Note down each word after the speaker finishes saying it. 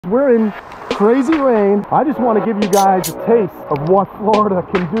we're in crazy rain. I just want to give you guys a taste of what Florida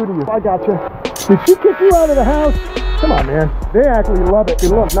can do to you. I got you. Did she kick you out of the house? Come on, man. They actually love it.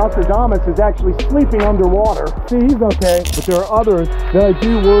 And look, Nostradamus is actually sleeping underwater. See, he's okay. But there are others that I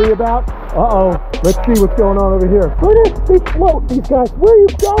do worry about. Uh-oh. Let's see what's going on over here. Look at this. They float, these guys. Where are you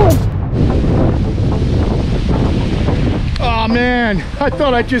going? Oh, man. I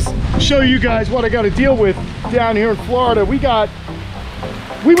thought I'd just show you guys what I got to deal with down here in Florida.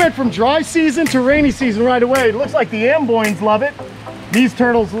 We went from dry season to rainy season right away. It looks like the amboins love it. These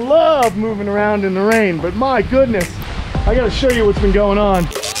turtles love moving around in the rain, but my goodness, I gotta show you what's been going on.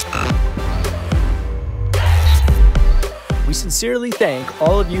 We sincerely thank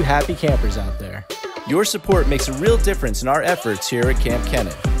all of you happy campers out there. Your support makes a real difference in our efforts here at Kamp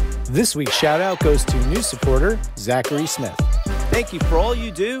Kenan. This week's shout out goes to new supporter, Zachary Smith. Thank you for all you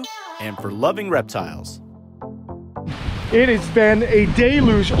do and for loving reptiles. It has been a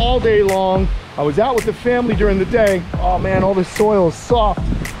deluge all day long. I was out with the family during the day. Oh man, all this soil is soft.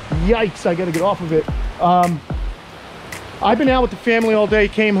 Yikes, I gotta get off of it. I've been out with the family all day,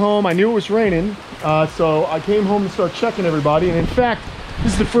 came home. I knew it was raining, so I came home to start checking everybody. And in fact,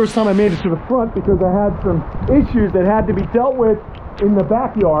 this is the first time I made it to the front because I had some issues that had to be dealt with in the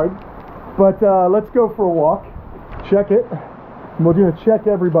backyard. But let's go for a walk, check it. And we're gonna check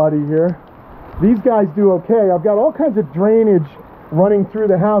everybody here. These guys do okay. I've got all kinds of drainage running through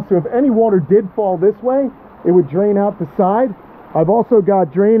the house, so if any water did fall this way, it would drain out the side. I've also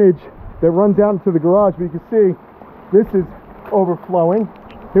got drainage that runs out into the garage, but you can see this is overflowing.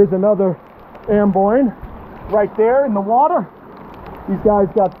 Here's another amboin right there in the water. These guys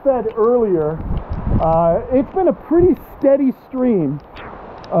got fed earlier. It's been a pretty steady stream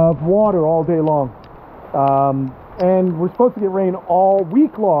of water all day long. And we're supposed to get rain all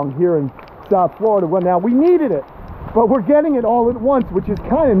week long here in South Florida. Well, now we needed it, but we're getting it all at once, which is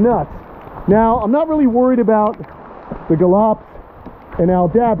kind of nuts. Now, I'm not really worried about the galops and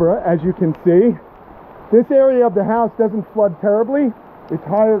aldabra, as you can see. This area of the house doesn't flood terribly. It's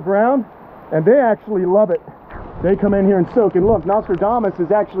higher ground, and they actually love it. They come in here and soak. And look, Nostradamus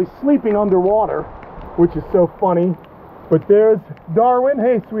is actually sleeping underwater, which is so funny. But there's Darwin.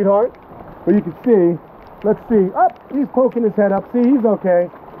 Hey, sweetheart. But you can see, let's see. Up, he's poking his head up. See, he's okay.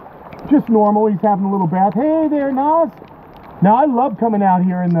 Just normal. He's having a little bath. Hey there, Nas. Now, I love coming out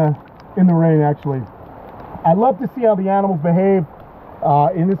here in the rain, actually. I love to see how the animals behave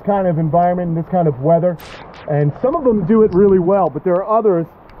in this kind of environment, in this kind of weather. And some of them do it really well, but there are others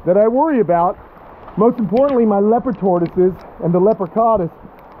that I worry about. Most importantly, my leopard tortoises and the leprechaunus.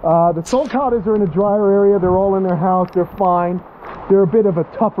 The sulcatas are in a drier area. They're all in their house. They're fine. They're a bit of a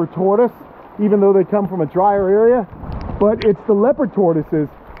tougher tortoise, even though they come from a drier area. But it's the leopard tortoises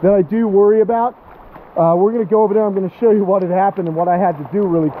that I do worry about. We're going to go over there. I'm going to show you what had happened and what I had to do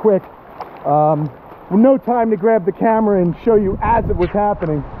really quick. No time to grab the camera and show you as it was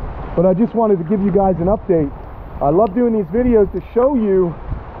happening, but I just wanted to give you guys an update. I love doing these videos to show you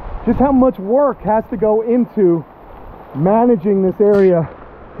just how much work has to go into managing this area.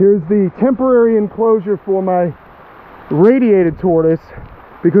 Here's the temporary enclosure for my radiated tortoise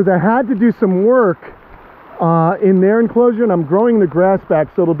because I had to do some work in their enclosure, and I'm growing the grass back,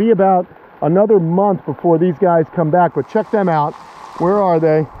 so it'll be about another month before these guys come back. But check them out. Where are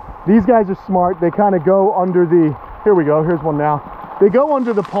they? These guys are smart. They kind of go under the, here we go, here's one now. They go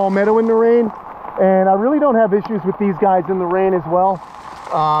under the palmetto in the rain, and I really don't have issues with these guys in the rain as well.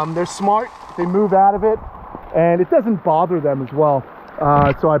 They're smart. They move out of it, and it doesn't bother them as well.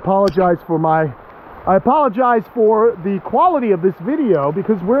 So I apologize for the quality of this video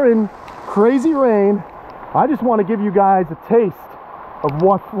because we're in crazy rain. I just want to give you guys a taste of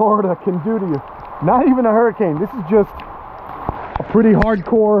what Florida can do to you. Not even a hurricane. This is just a pretty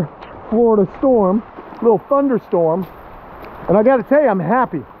hardcore Florida storm, little thunderstorm. And I got to tell you, I'm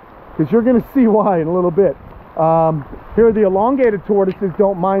happy because you're going to see why in a little bit. Here are the elongated tortoises,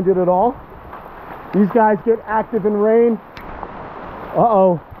 don't mind it at all. These guys get active in rain.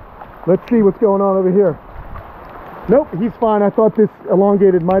 Uh-oh. Let's see what's going on over here. Nope, he's fine. I thought this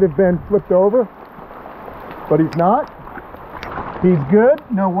elongated might have been flipped over, but he's not. He's good,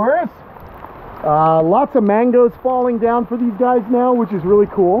 no worries. Lots of mangoes falling down for these guys now, which is really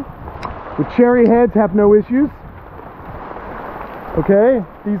cool. The cherry heads have no issues. Okay,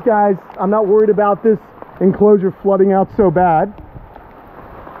 these guys, I'm not worried about this enclosure flooding out so bad.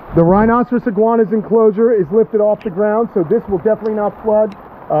 The rhinoceros iguana's enclosure is lifted off the ground, so this will definitely not flood.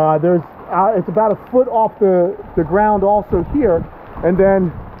 It's about a foot off the ground also here. And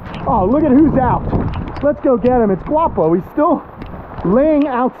then, oh, look at who's out. Let's go get him. It's Guapo. He's still laying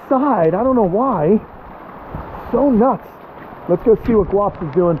outside. I don't know why. So nuts. Let's go see what Guaps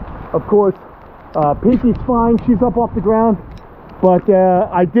is doing. Of course, Pinky's fine. She's up off the ground. But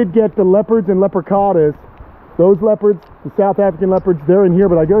I did get the leopards and leprechadas. Those leopards, the South African leopards, they're in here.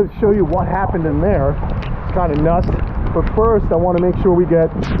 But I got to show you what happened in there. It's kind of nuts. But first, I want to make sure we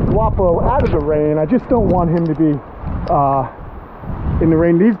get Guapo out of the rain. I just don't want him to be in the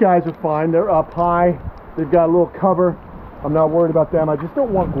rain. These guys are fine. They're up high. They've got a little cover. I'm not worried about them. I just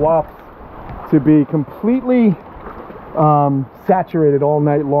don't want Guaps to be completely saturated all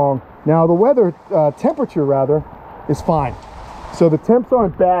night long. Now the weather, temperature rather, is fine. So the temps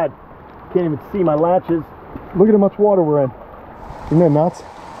aren't bad. Can't even see my latches. Look at how much water we're in. Isn't that nuts?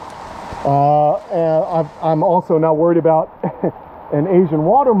 And I'm also not worried about an Asian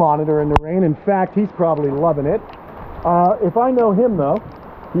water monitor in the rain. In fact, he's probably loving it. If I know him though,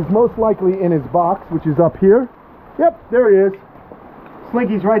 he's most likely in his box, which is up here. Yep, there he is.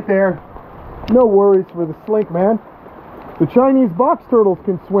 Slinky's right there. No worries for the slink, man. The Chinese box turtles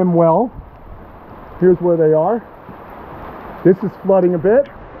can swim well. Here's where they are. This is flooding a bit.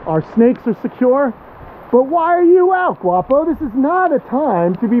 Our snakes are secure. But why are you out, Guapo? This is not a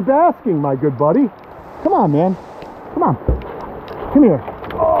time to be basking, my good buddy. Come on, man. Come on. Come here.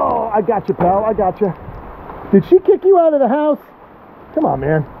 Oh, I got you, pal. I got you. Did she kick you out of the house? Come on,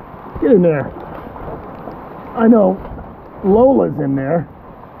 man. Get in there. I know Lola's in there.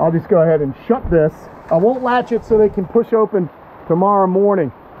 I'll just go ahead and shut this. I won't latch it so they can push open tomorrow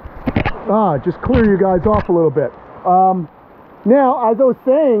morning. Just clear you guys off a little bit. Now, as I was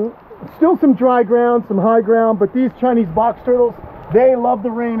saying, still some dry ground, some high ground, but these Chinese box turtles, they love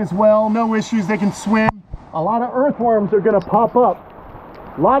the rain as well. No issues, they can swim. A lot of earthworms are gonna pop up.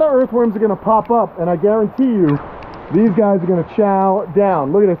 A lot of earthworms are gonna pop up, and I guarantee you, these guys are gonna chow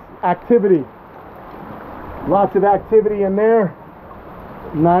down. Look at this activity. Lots of activity in there.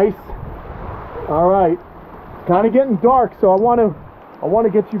 Nice. All right. Kind of getting dark, so I want to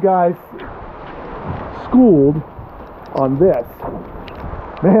get you guys schooled on this.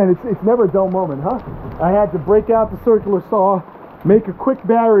 Man, it's never a dull moment, huh? I had to break out the circular saw, make a quick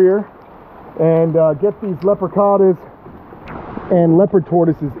barrier, and get these leprechadas and leopard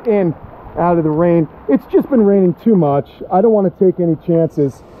tortoises in out of the rain. It's just been raining too much. I don't want to take any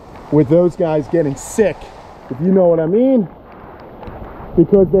chances with those guys getting sick, if you know what I mean,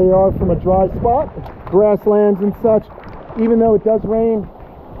 because they are from a dry spot, grasslands and such. Even though it does rain,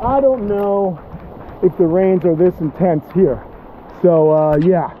 I don't know if the rains are this intense here. So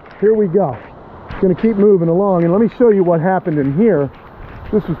yeah, here we go. Gonna keep moving along, and let me show you what happened in here.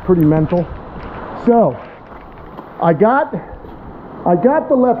 This was pretty mental. So I got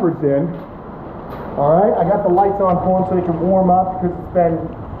the leopards in. All right, I got the lights on for them so they can warm up because it's been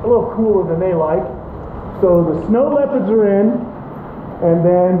a little cooler than they like. So the snow leopards are in, and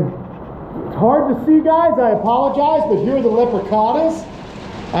then it's hard to see, guys. I apologize, but here are the leprechadas.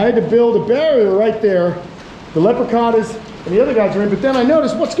 I had to build a barrier right there. The leprechadas and the other guys are in, but then I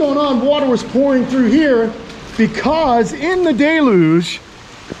noticed what's going on. Water was pouring through here because in the deluge,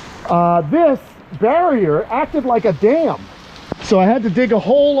 this barrier acted like a dam. So I had to dig a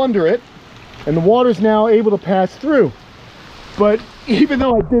hole under it, and the water's now able to pass through. But even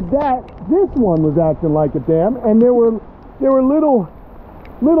though I did that, this one was acting like a dam, and there were little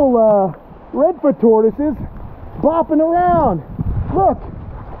redfoot tortoises bopping around. Look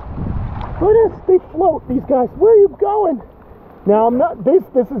at this, they float, these guys. Where are you going? Now this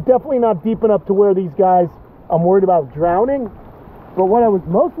is definitely not deep enough to where these guys, I'm worried about drowning. But what I was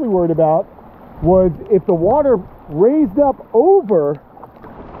mostly worried about was if the water raised up over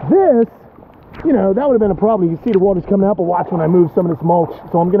this, you know, that would have been a problem. You can see the water's coming out, but watch when I move some of this mulch.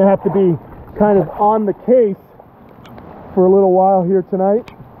 So I'm gonna have to be kind of on the case for a little while here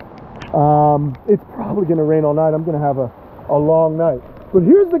tonight. It's probably gonna rain all night. I'm gonna have a long night. But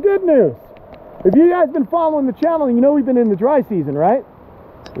here's the good news. If you guys been following the channel, you know we've been in the dry season, right?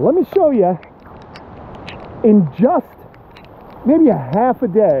 Let me show you in just maybe a half a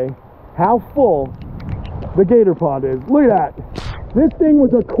day how full the gator pond is. Look at that. This thing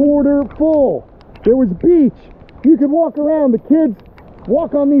was a quarter full. There was beach. You could walk around. The kids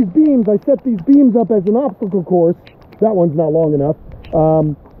walk on these beams. I set these beams up as an obstacle course. That one's not long enough.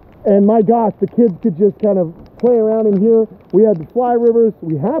 And my gosh, the kids could just kind of play around in here. We had the fly rivers.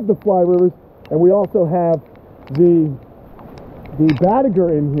 We have the fly rivers. And we also have the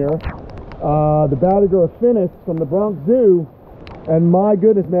Badiger in here. The Badiger affinis from the Bronx Zoo. And my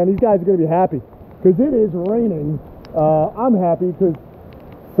goodness, man, these guys are going to be happy because it is raining. I'm happy because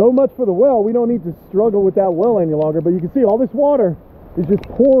so much for the well. We don't need to struggle with that well any longer. But you can see all this water is just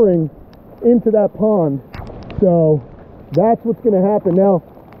pouring into that pond. So that's what's going to happen. Now,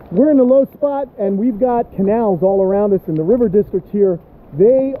 we're in the low spot, and we've got canals all around us in the river district here.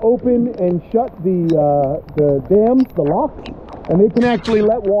 They open and shut the dams, the locks, and they can actually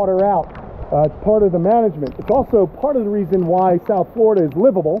let water out. It's part of the management. It's also part of the reason why South Florida is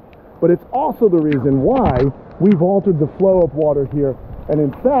livable, but it's also the reason why we've altered the flow of water here. And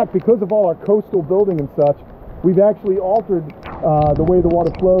in fact, because of all our coastal building and such, we've actually altered the way the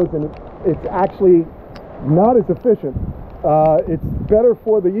water flows, and it's actually not as efficient. It's better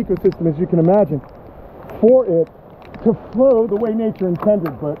for the ecosystem, as you can imagine, for it to flow the way nature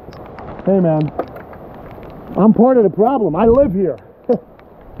intended. But hey man, I'm part of the problem. I live here.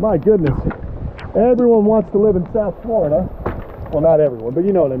 My goodness. Everyone wants to live in South Florida. Well, not everyone, but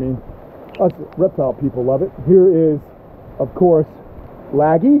you know what I mean. Us reptile people love it. Here is, of course,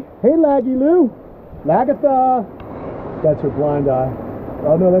 Laggy. Hey Laggy Lou. Lagatha. That's her blind eye.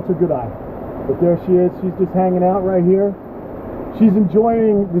 Oh no, that's her good eye. But there she is. She's just hanging out right here. She's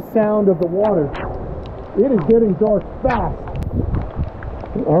enjoying the sound of the water. It is getting dark fast.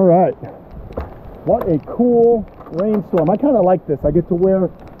 All right. What a cool rainstorm. I kind of like this. I get to wear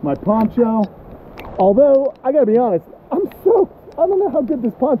my poncho. Although, I gotta be honest, I'm soaked. I don't know how good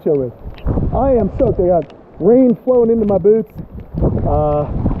this poncho is. I am soaked. I got rain flowing into my boots.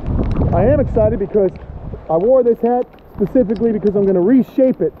 I am excited because I wore this hat specifically because I'm gonna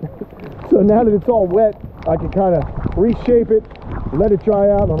reshape it. So now that it's all wet, I can kind of reshape it, let it dry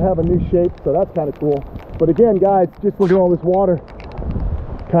out, and I'll have a new shape. So that's kind of cool. But again, guys, just look at all this water.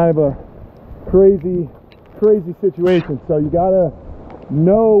 Kind of a crazy situation. So you gotta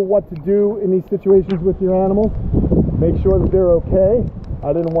know what to do in these situations with your animals. Make sure that they're okay.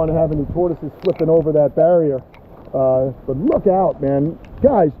 I didn't want to have any tortoises flipping over that barrier. But look out, man.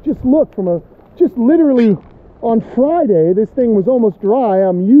 Guys, just look just literally on Friday, this thing was almost dry.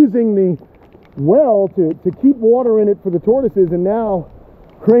 I'm using the well to keep water in it for the tortoises, and now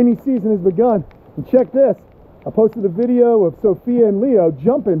rainy season has begun. And check this. I posted a video of Sophia and Leo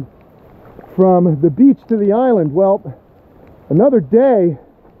jumping from the beach to the island. Well, another day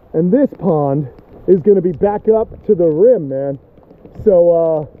and this pond is going to be back up to the rim, man.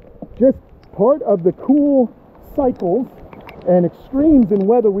 So just part of the cool cycles and extremes in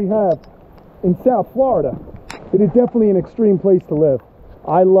weather we have in South Florida. It is definitely an extreme place to live.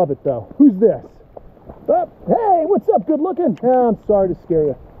 I love it though. Who's this? Oh, hey, what's up? Good looking? I'm sorry to scare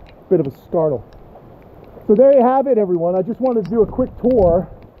you. Bit of a startle. So there you have it, everyone. I just wanted to do a quick tour,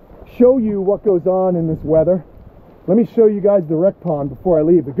 show you what goes on in this weather. Let me show you guys the rec pond before I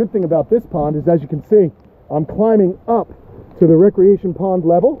leave. The good thing about this pond is, as you can see, I'm climbing up to the recreation pond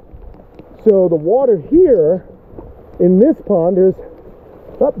level. So the water here in this pond,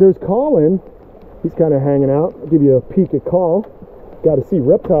 there's Colin. He's kind of hanging out. I'll give you a peek at Colin. Got to see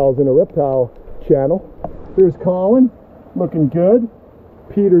reptiles in a reptile channel. There's Colin, looking good.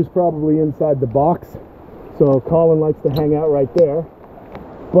 Peter's probably inside the box, so Colin likes to hang out right there.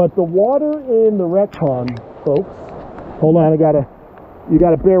 But the water in the rec pond, folks, hold on, you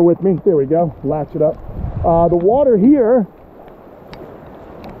gotta bear with me. There we go, latch it up. The water here,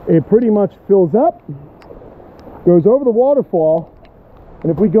 it pretty much fills up, goes over the waterfall,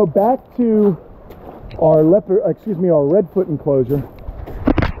 and if we go back to our redfoot enclosure,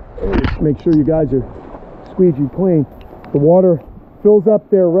 make sure you guys are squeegee clean. The water fills up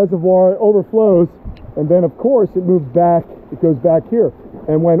their reservoir, overflows, and then of course it moves back, it goes back here.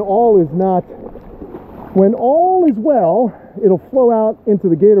 And when all is well, it'll flow out into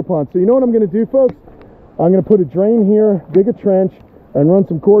the gator pond. So you know what I'm going to do, folks? I'm going to put a drain here, dig a trench, and run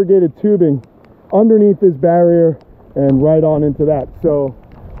some corrugated tubing underneath this barrier and right on into that. So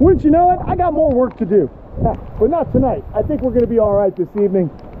wouldn't you know it, I got more work to do. But not tonight. I think we're going to be all right this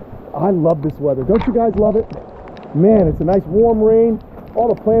evening. I love this weather. Don't you guys love it? Man, it's a nice warm rain. All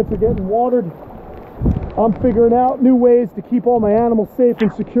the plants are getting watered. I'm figuring out new ways to keep all my animals safe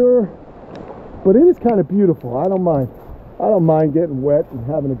and secure. But it is kind of beautiful. I don't mind. I don't mind getting wet and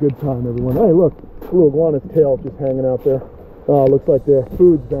having a good time, everyone. Hey, look, a little iguana's tail just hanging out there. Oh, looks like their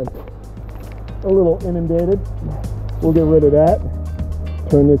food's been a little inundated. We'll get rid of that.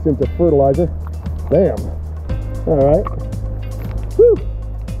 Turn this into fertilizer. Bam. All right. Whew.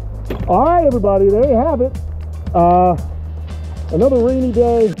 All right, everybody, there you have it. Another rainy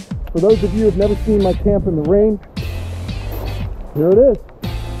day. For those of you who have never seen my camp in the rain, here it is.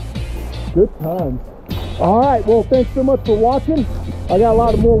 Good times. All right, well, thanks so much for watching. I got a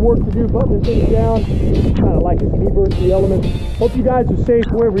lot of more work to do, buttoning things down. Kind of like it's me versus the elements. Hope you guys are safe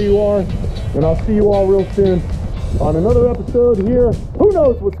wherever you are, and I'll see you all real soon on another episode here. Who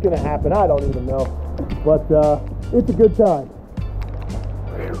knows what's going to happen? I don't even know. But it's a good time.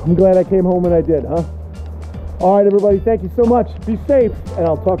 I'm glad I came home when I did, huh? All right, everybody, thank you so much. Be safe, and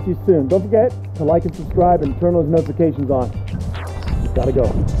I'll talk to you soon. Don't forget to like and subscribe and turn those notifications on. Gotta go.